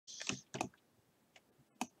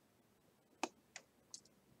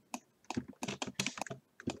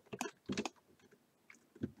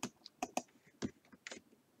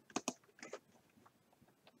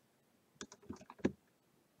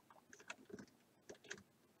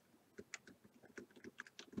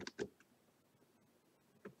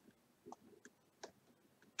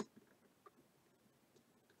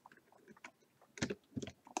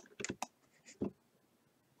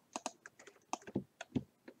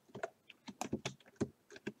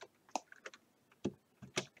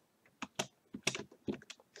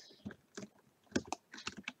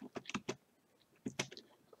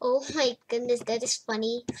Oh my goodness, that is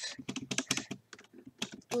funny.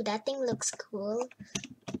 Ooh, that thing looks cool.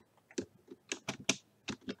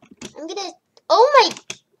 I'm gonna. Oh my!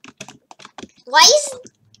 Why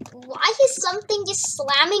is something just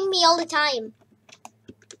slamming me all the time?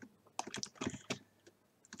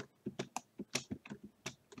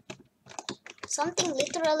 Something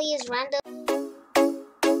literally is random.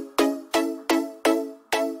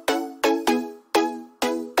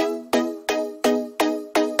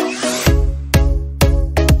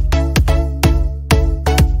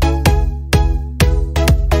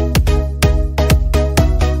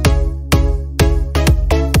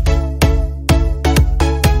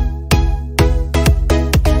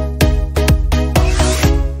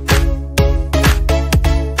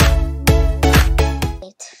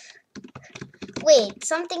 Wait,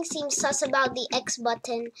 something seems sus about the X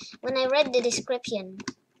button when I read the description.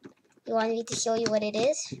 You want me to show you what it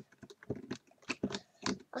is?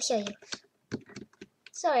 I'll show you.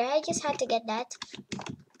 Sorry, I just had to get that.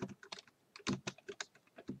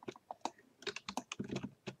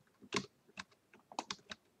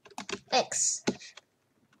 X.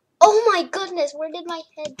 Oh my goodness, where did my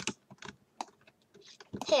head?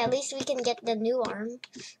 Hey, at least we can get the new arm.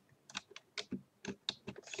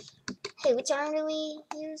 Hey, which arm do we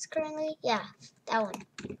use currently? Yeah, that one.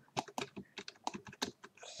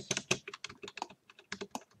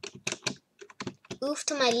 Oof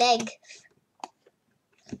to my leg.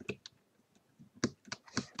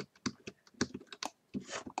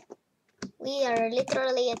 We are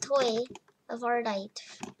literally a toy of Ardite.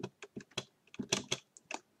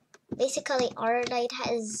 Basically, Ardite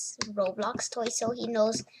has Roblox toys, so he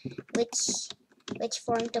knows which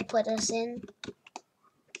form to put us in.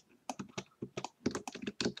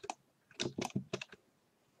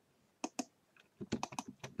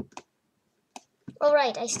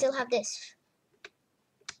 Alright, I still have this.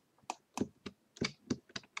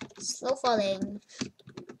 Slow falling.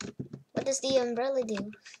 What does the umbrella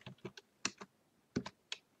do?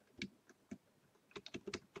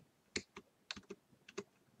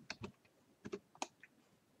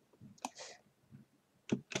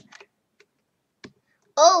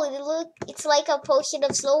 Oh, look, it's like a potion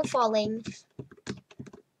of slow falling.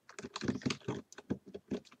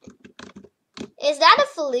 Is that a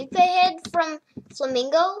Felipe head from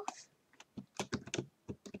Flamingo?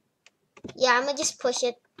 Yeah, I'm gonna just push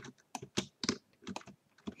it.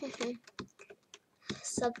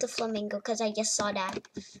 Sub to Flamingo because I just saw that.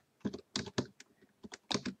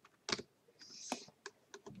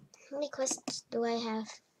 How many quests do I have?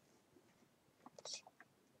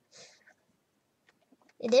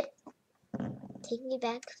 Did it take me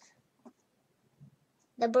back?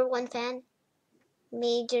 Number one fan.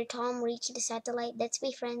 Major Tom reached the satellite. Let's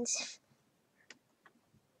be friends.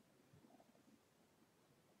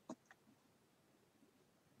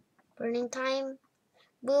 Burning time.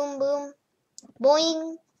 Boom, boom.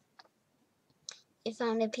 Boing. You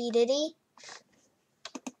found a P. Diddy.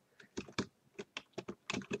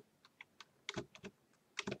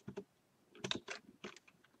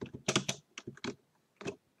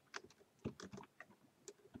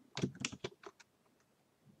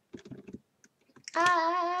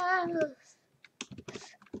 Ah.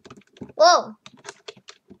 Whoa.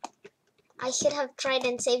 I should have tried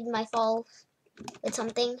and saved my fall with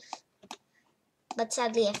something. But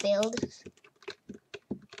sadly I failed.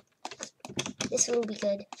 This will be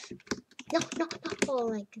good. No, no, no. Oh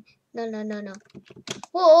my god. No, no, no, no.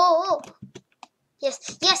 Whoa, whoa, whoa.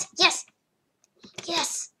 Yes, yes, yes.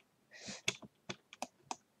 Yes.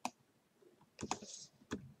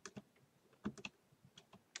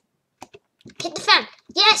 Hit the fan.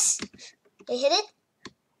 Yes. I hit it.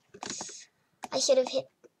 I should have hit.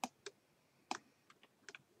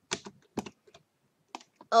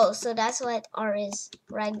 Oh, so that's what R is.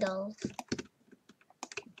 Ragdoll.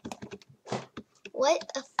 What?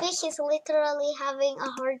 A fish is literally having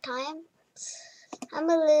a hard time? I'm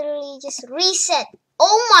gonna literally just reset.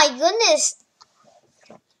 Oh my goodness!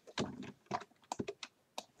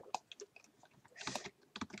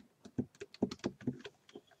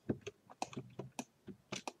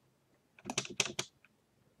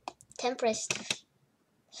 Tempest.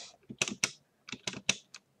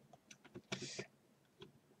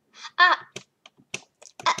 Ah!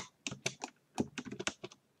 Ah!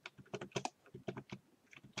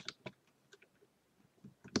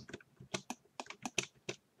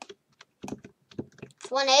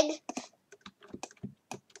 One egg.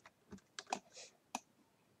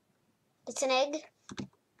 It's an egg.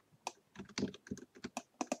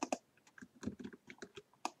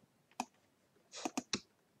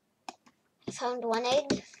 I found one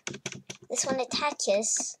egg. This one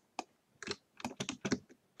attaches.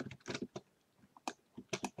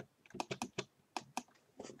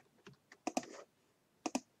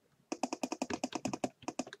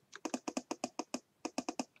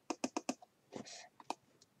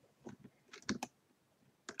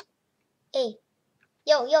 Hey.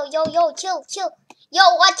 Yo, yo, yo, yo, chill, chill.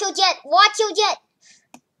 Yo, watch your jet. Watch your jet.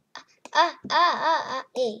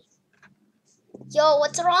 Hey. Yo,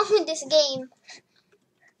 what's wrong with this game?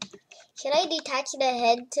 Should I detach the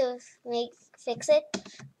head to fix it?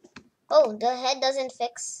 Oh, the head doesn't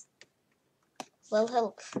fix. Will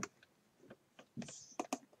help.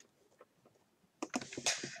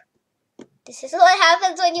 This is what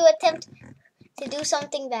happens when you attempt to do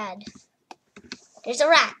something bad. There's a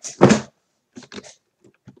rat.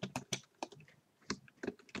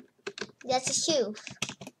 That's a shoe.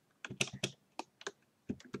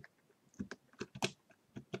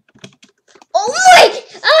 Oh my!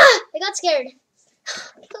 Ah! I got scared.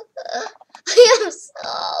 I am so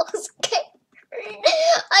scared.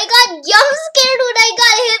 I got jump scared when I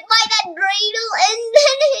got hit by that dreidel and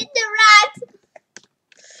then hit the rat.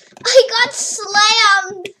 I got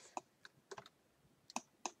slammed.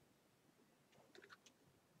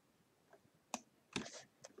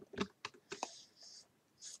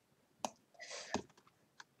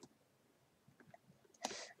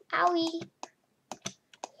 Owie.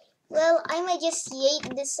 Well, I might just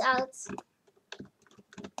yeet this out.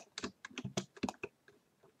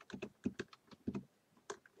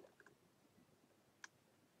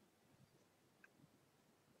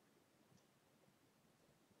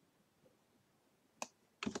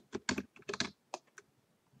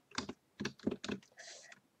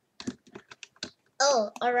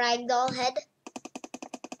 Oh, a ragdoll head.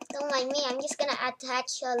 Don't mind me, I'm just gonna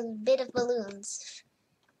attach a bit of balloons.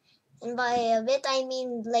 And by a bit, I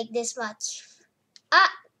mean like this much.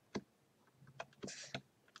 Ah!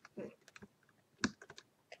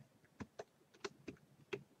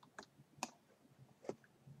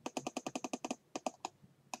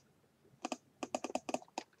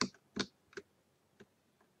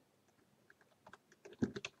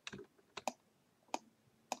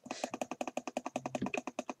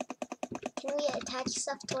 Can we attach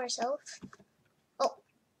stuff to ourselves? Oh.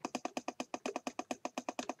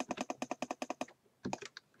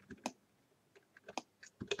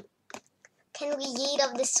 Can we yeet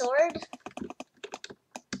up the sword?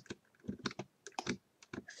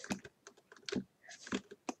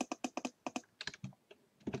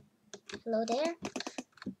 Hello there?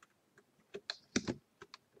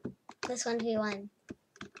 This 1v1.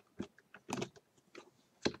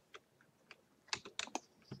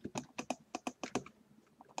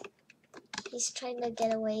 He's trying to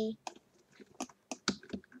get away.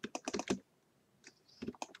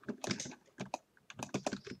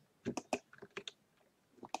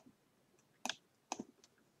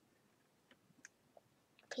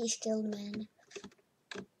 He's killed, man.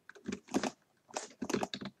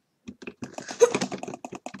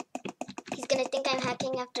 He's gonna think I'm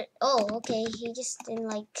hacking after. Oh, okay. He just didn't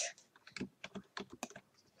like.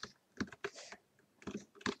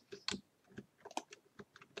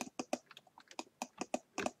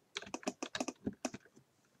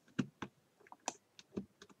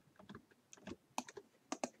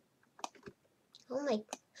 Oh my.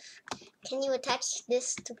 Can you attach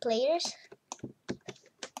this to players?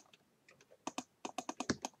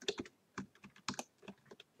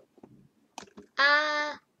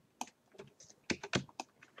 Ah.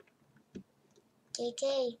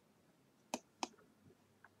 KK.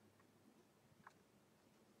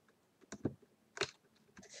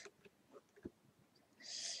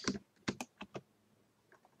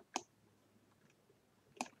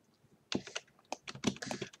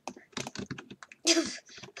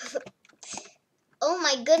 Oh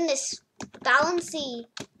my goodness. Bouncy.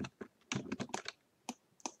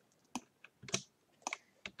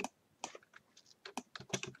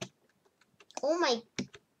 Oh my.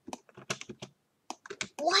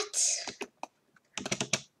 What?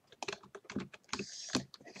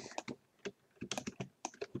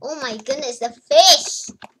 Oh my goodness, the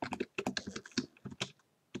fish!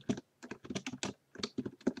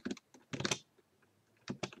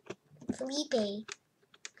 Felipe.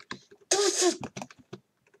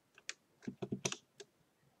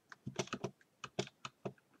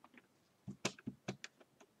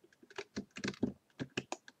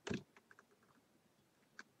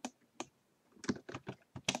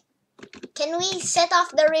 Can we set off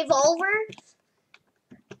the revolver?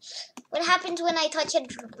 What happens when I touch a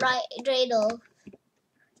dreidel?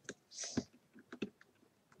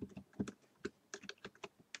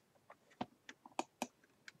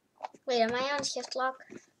 Wait, am I on shift lock?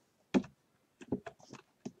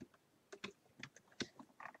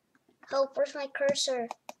 Help, where's my cursor?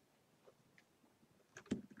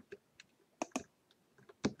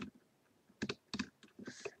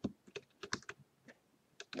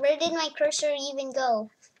 Where did my cursor even go?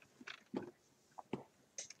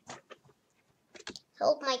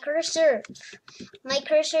 Help, my cursor. My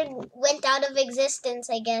cursor went out of existence,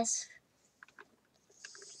 I guess.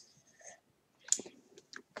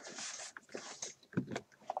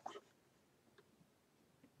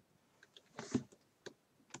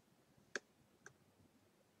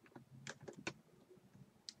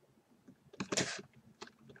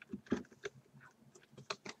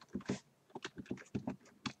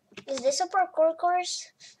 Is this a parkour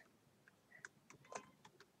course?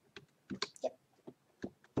 Yep.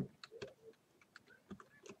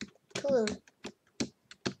 Cool.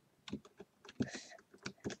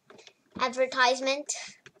 Advertisement.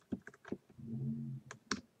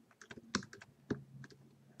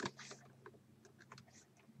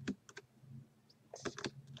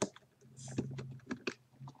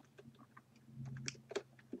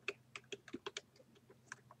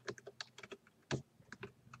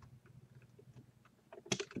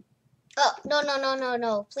 Oh,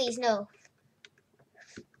 no. Please, no.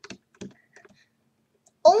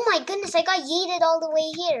 Oh my goodness, I got yeeted all the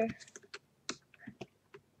way here.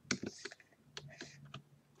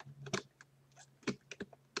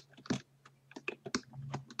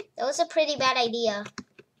 That was a pretty bad idea.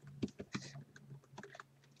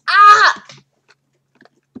 Ah!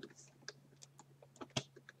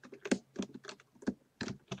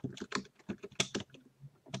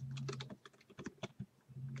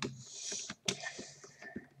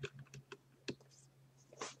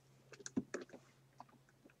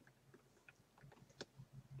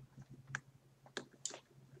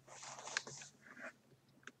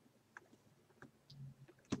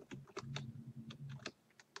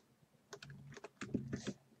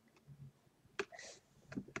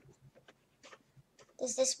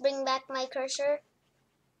 Does this bring back my cursor?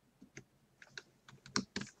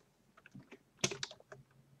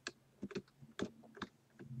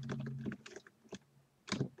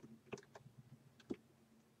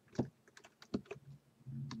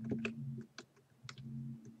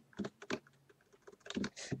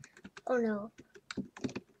 Oh no.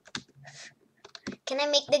 Can I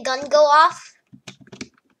make the gun go off?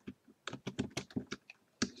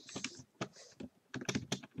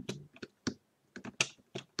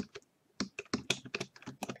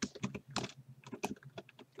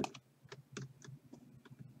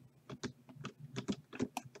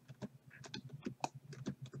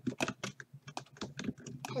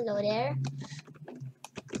 Hello there.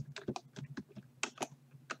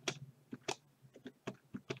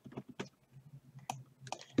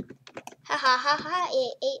 Ha ha ha ha.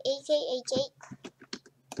 Eight.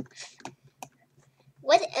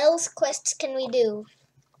 What else quests can we do?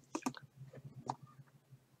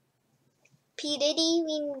 P. Diddy,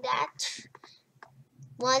 we need that.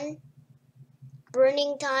 1.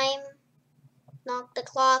 Burning time. Knock the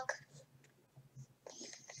clock.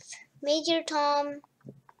 Major Tom.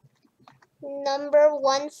 Number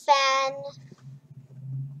 1 fan.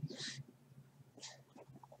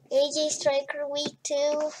 AJ Striker Week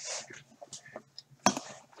 2.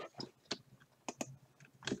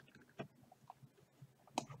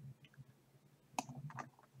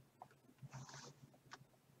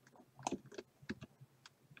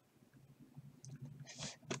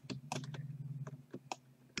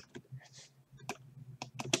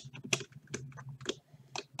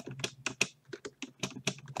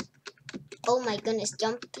 Oh my goodness,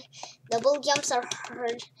 double jumps are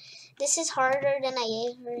hard. This is harder than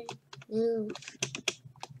I ever knew.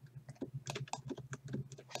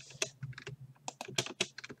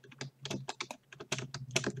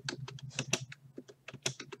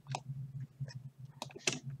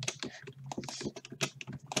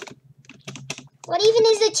 What even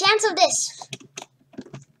is the chance of this?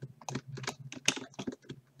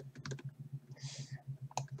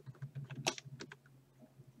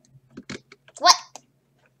 What?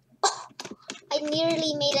 Oh, I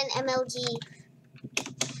nearly made an MLG.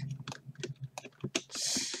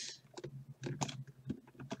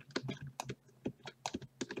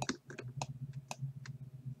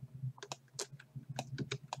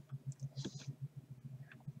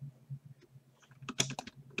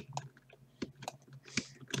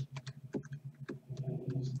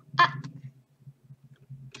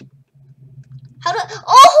 How do?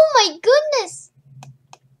 Oh my goodness!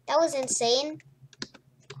 That was insane.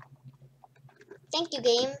 Thank you,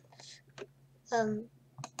 game.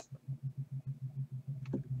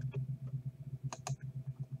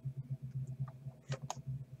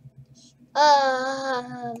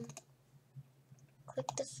 Click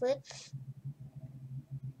the flip.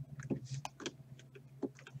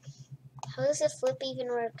 How does the flip even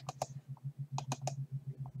work?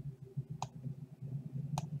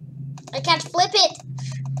 I can't flip it.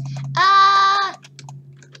 Ah!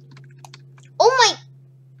 Oh my!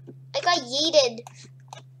 I got yeeted.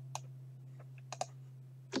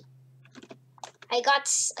 I got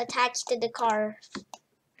attached to the car.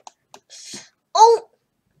 Oh!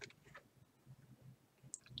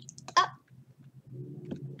 Ah!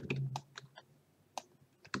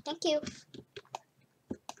 Thank you.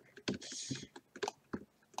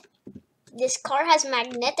 This car has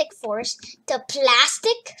magnetic force to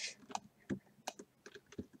plastic?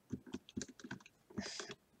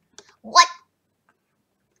 What?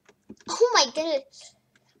 Oh my goodness.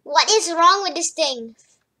 What is wrong with this thing?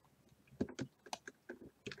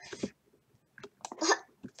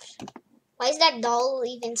 Why is that doll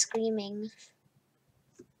even screaming?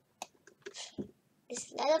 Is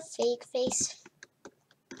that a fake face?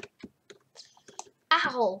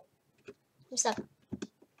 Ow! What's up?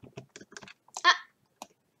 Ah!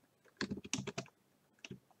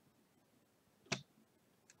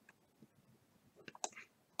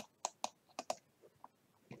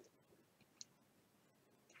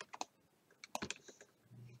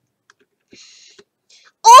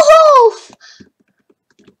 Oh!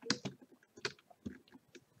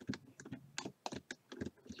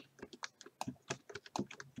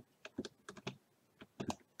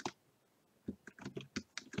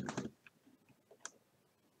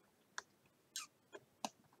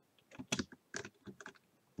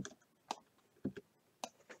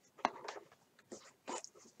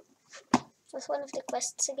 What's one of the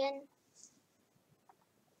quests again?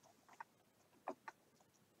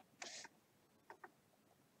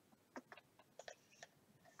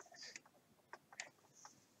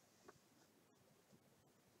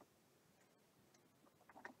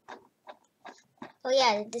 Oh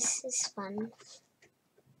yeah, this is fun.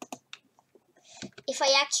 If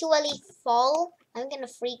I actually fall, I'm gonna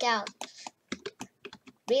freak out.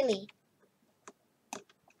 Really.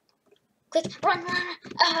 Quick, run, run, run.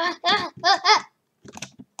 Ah, ah, ah, ah.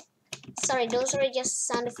 Sorry, those were just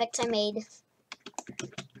sound effects I made.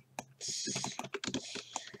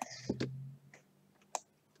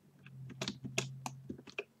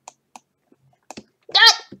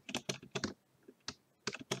 God!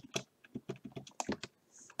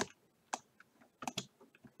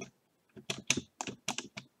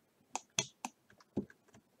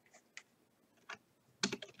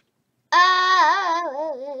 Ah,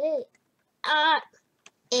 ah,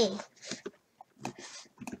 eh.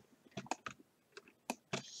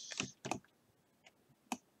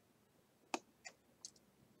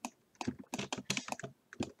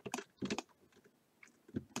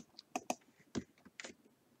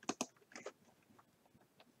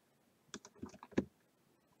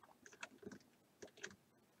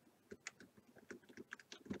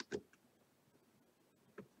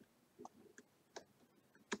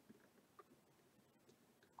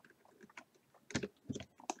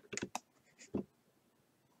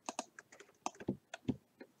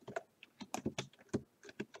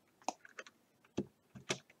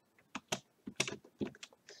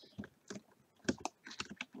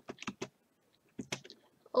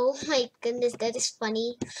 Oh my goodness, that is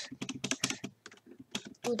funny.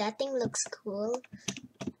 Oh, that thing looks cool.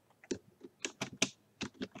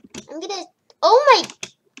 I'm gonna. Oh my!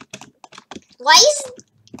 Why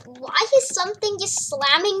is something just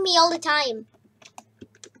slamming me all the time?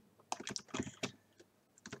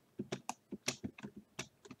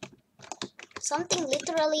 Something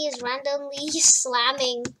literally is randomly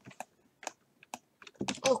slamming.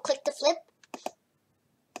 Oh, click the flip.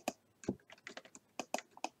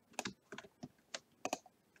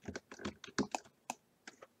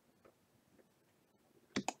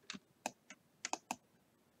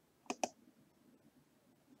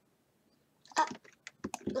 Ah,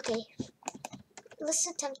 okay. Let's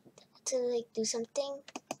attempt to like do something.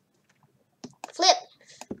 Flip.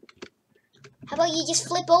 How about you just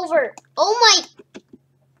flip over? Oh my!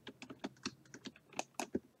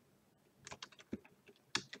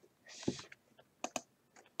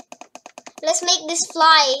 Let's make this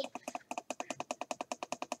fly.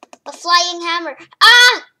 A flying hammer.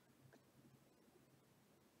 Ah!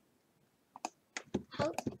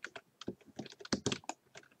 How?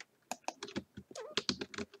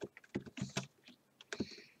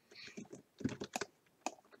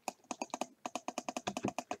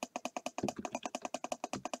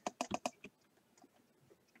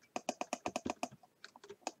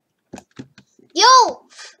 Yo!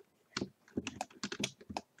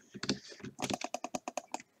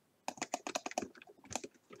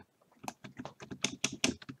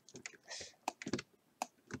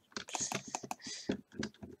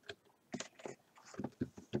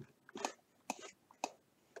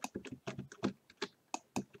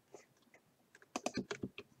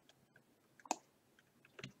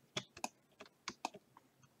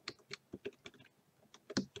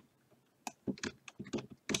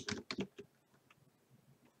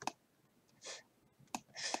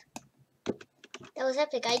 That was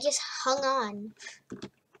epic. I just hung on.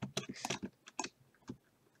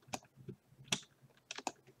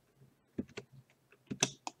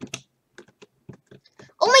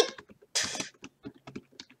 Oh my!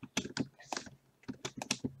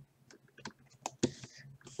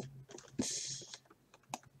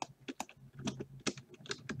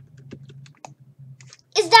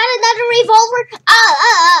 Is that another revolver?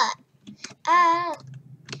 Ah!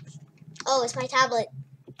 Oh, it's my tablet.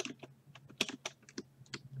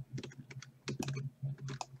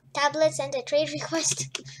 Tablet sent a trade request.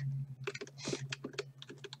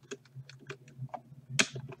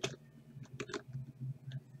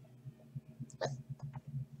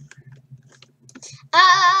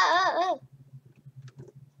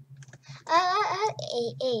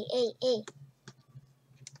 Hey.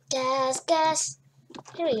 Gas.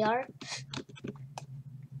 Here we are.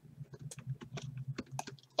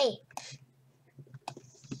 Hey.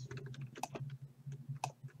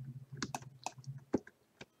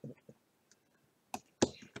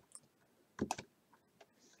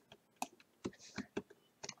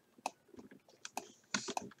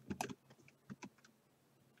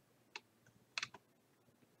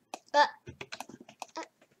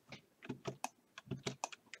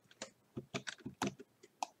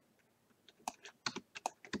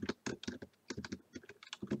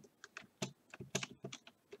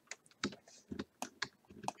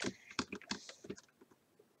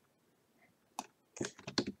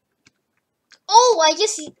 Oh, I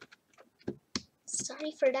just...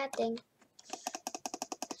 Sorry for that thing.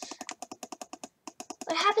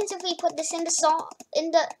 What happens if we put this in the song?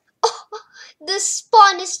 Oh, the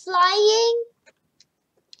spawn is flying.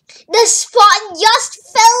 The spawn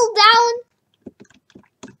just fell down.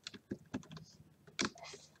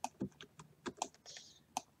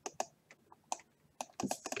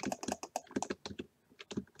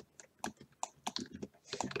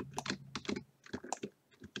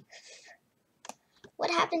 What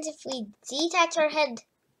happens if we detach our head?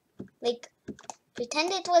 Like,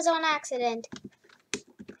 pretend it was on accident.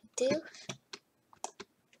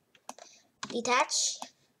 Detach.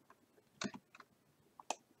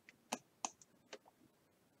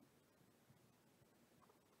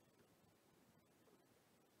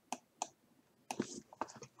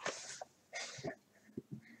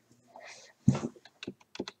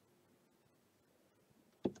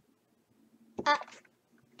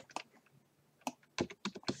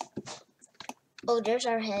 Oh, there's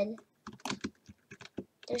our head.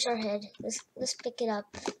 Let's pick it up.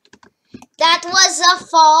 That was a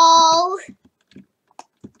fall.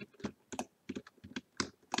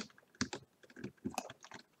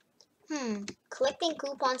 Collecting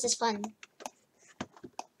coupons is fun.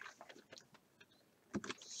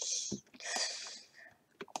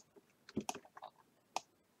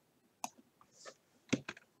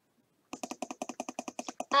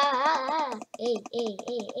 Hey.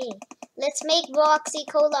 Let's make Boxy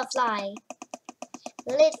Cola fly.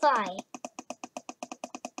 Will it fly?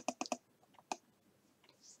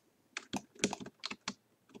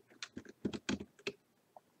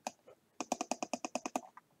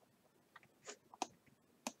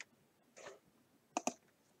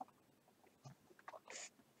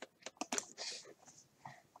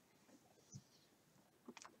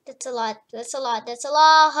 That's a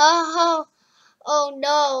lot. Oh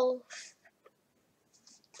no.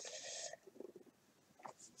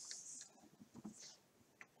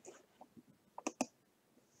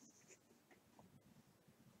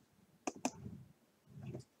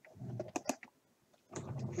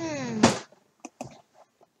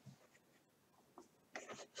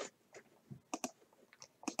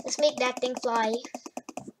 Let's make that thing fly.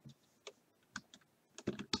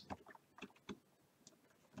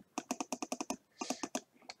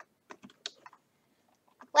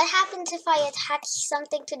 What happens if I attach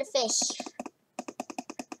something to the fish?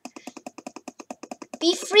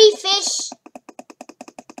 Be free, fish!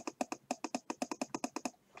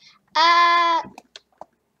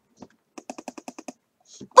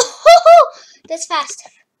 That's fast.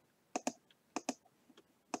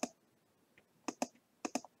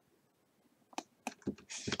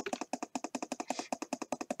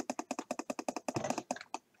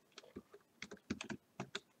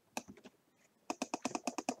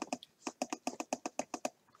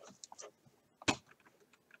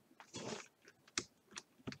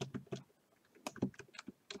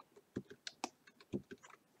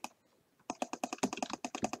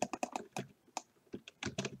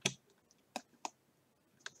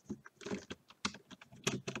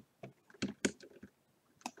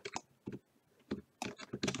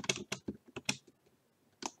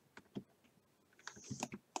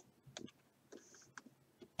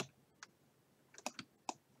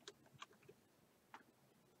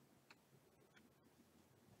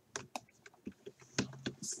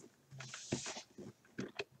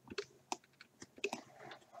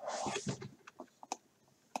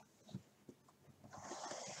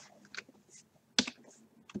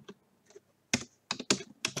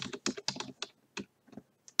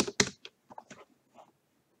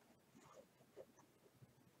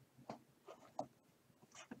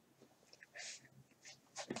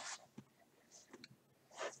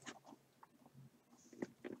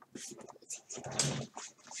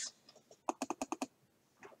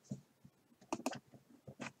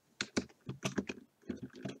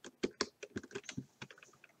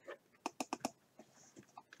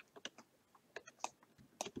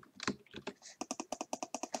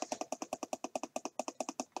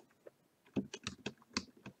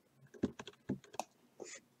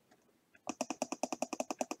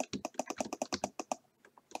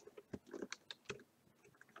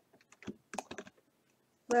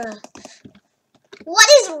 Bruh. What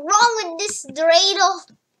is wrong with this dreidel?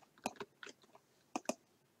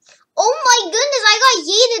 Oh my goodness, I got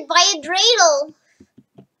yeeted by a dreidel.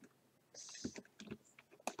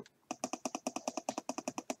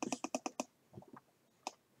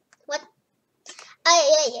 What?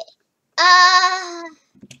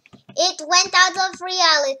 It went out of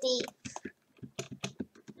reality.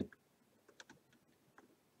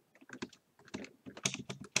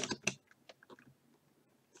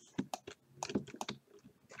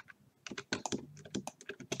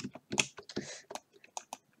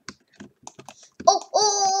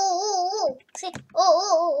 Oh. See?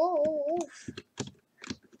 Oh.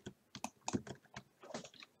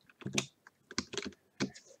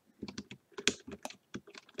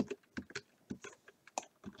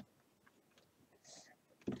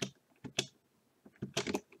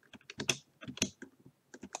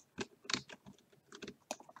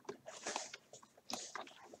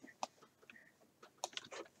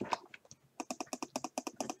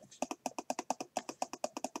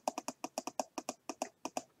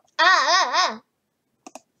 Ah.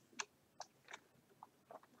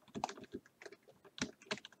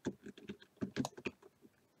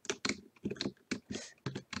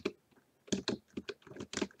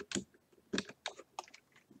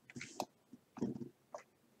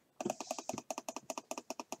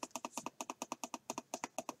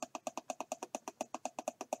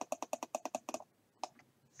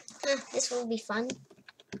 This will be fun.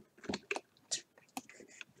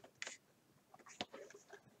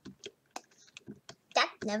 That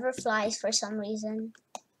never flies for some reason.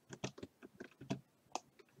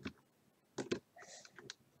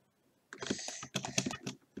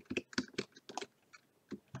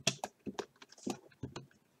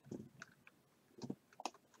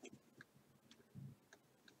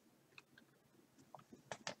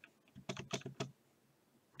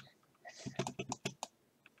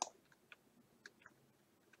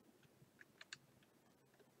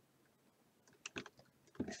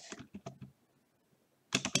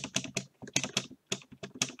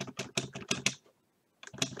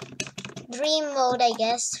 Dream mode, I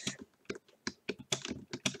guess.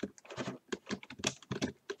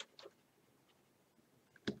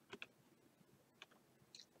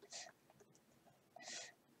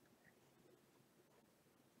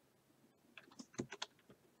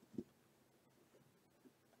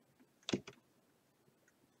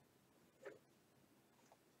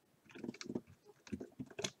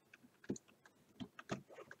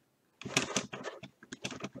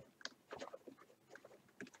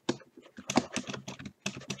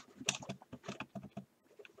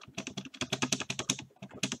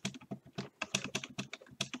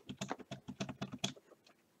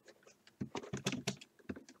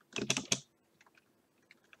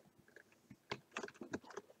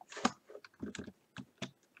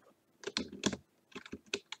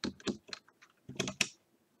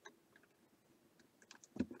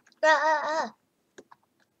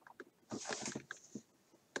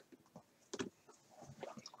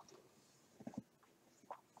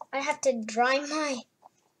 I have to dry my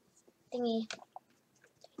thingy.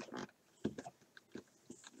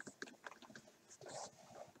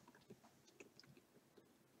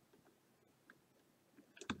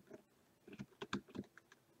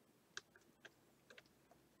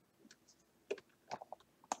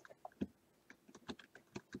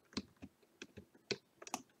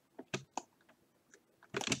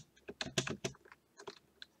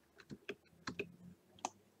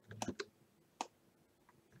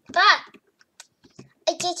 Ah!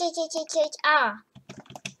 Ah!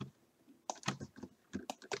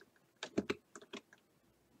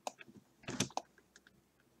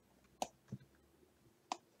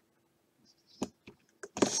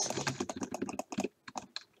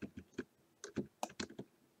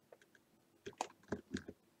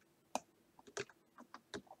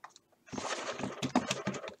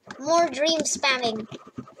 More dream spamming.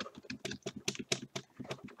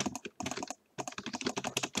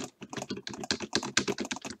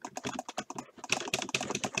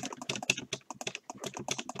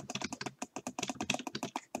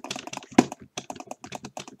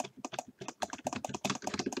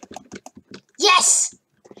 Yes!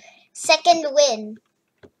 Second win.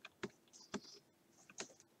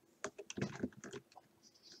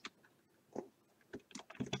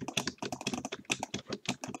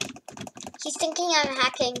 He's thinking I'm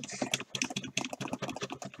hacking.